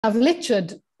I've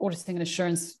lectured auditing and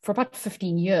assurance for about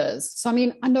 15 years. So, I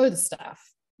mean, I know the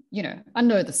stuff, I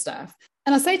know the stuff.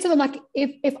 And I say to them, like,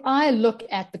 if I look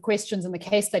at the questions and the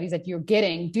case studies that you're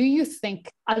getting, do you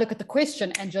think I look at the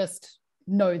question and just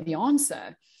know the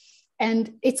answer?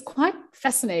 And it's quite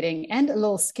fascinating and a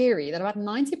little scary that about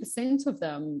 90% of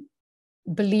them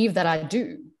believe that I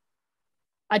do.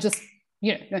 I just,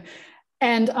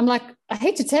 and I'm like, I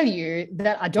hate to tell you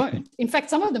that I don't. In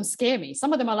fact, some of them scare me.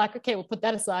 Some of them are like, okay, we'll put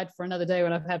that aside for another day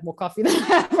when I've had more coffee than I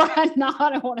have right now. I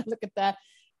don't want to look at that.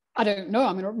 I don't know.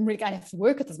 I'm going to have to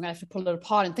work at this. I'm going to have to pull it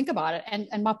apart and think about it.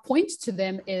 And my point to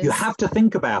them is, you have to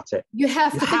think about it. You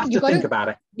have to think about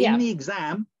it. Yeah. In the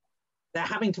exam, they're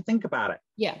having to think about it.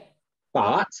 Yeah.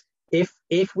 But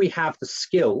if we have the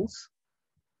skills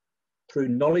through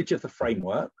knowledge of the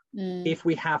framework, if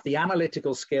we have the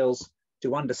analytical skills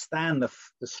to understand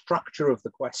the structure of the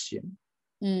question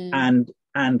and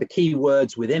the key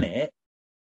words within it,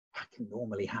 I can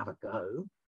normally have a go.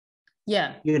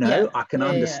 Yeah. I can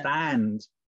understand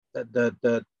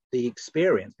the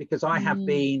experience, because I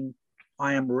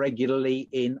am regularly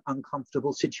in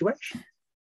uncomfortable situations.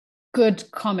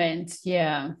 Good comment.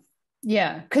 Yeah.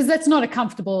 Because that's not a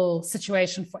comfortable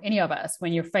situation for any of us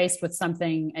when you're faced with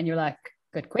something and you're like,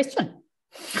 good question.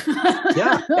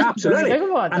 yeah, absolutely.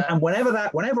 And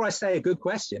whenever I say a good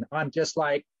question, I'm just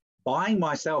like buying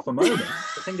myself a moment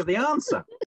to think of the answer.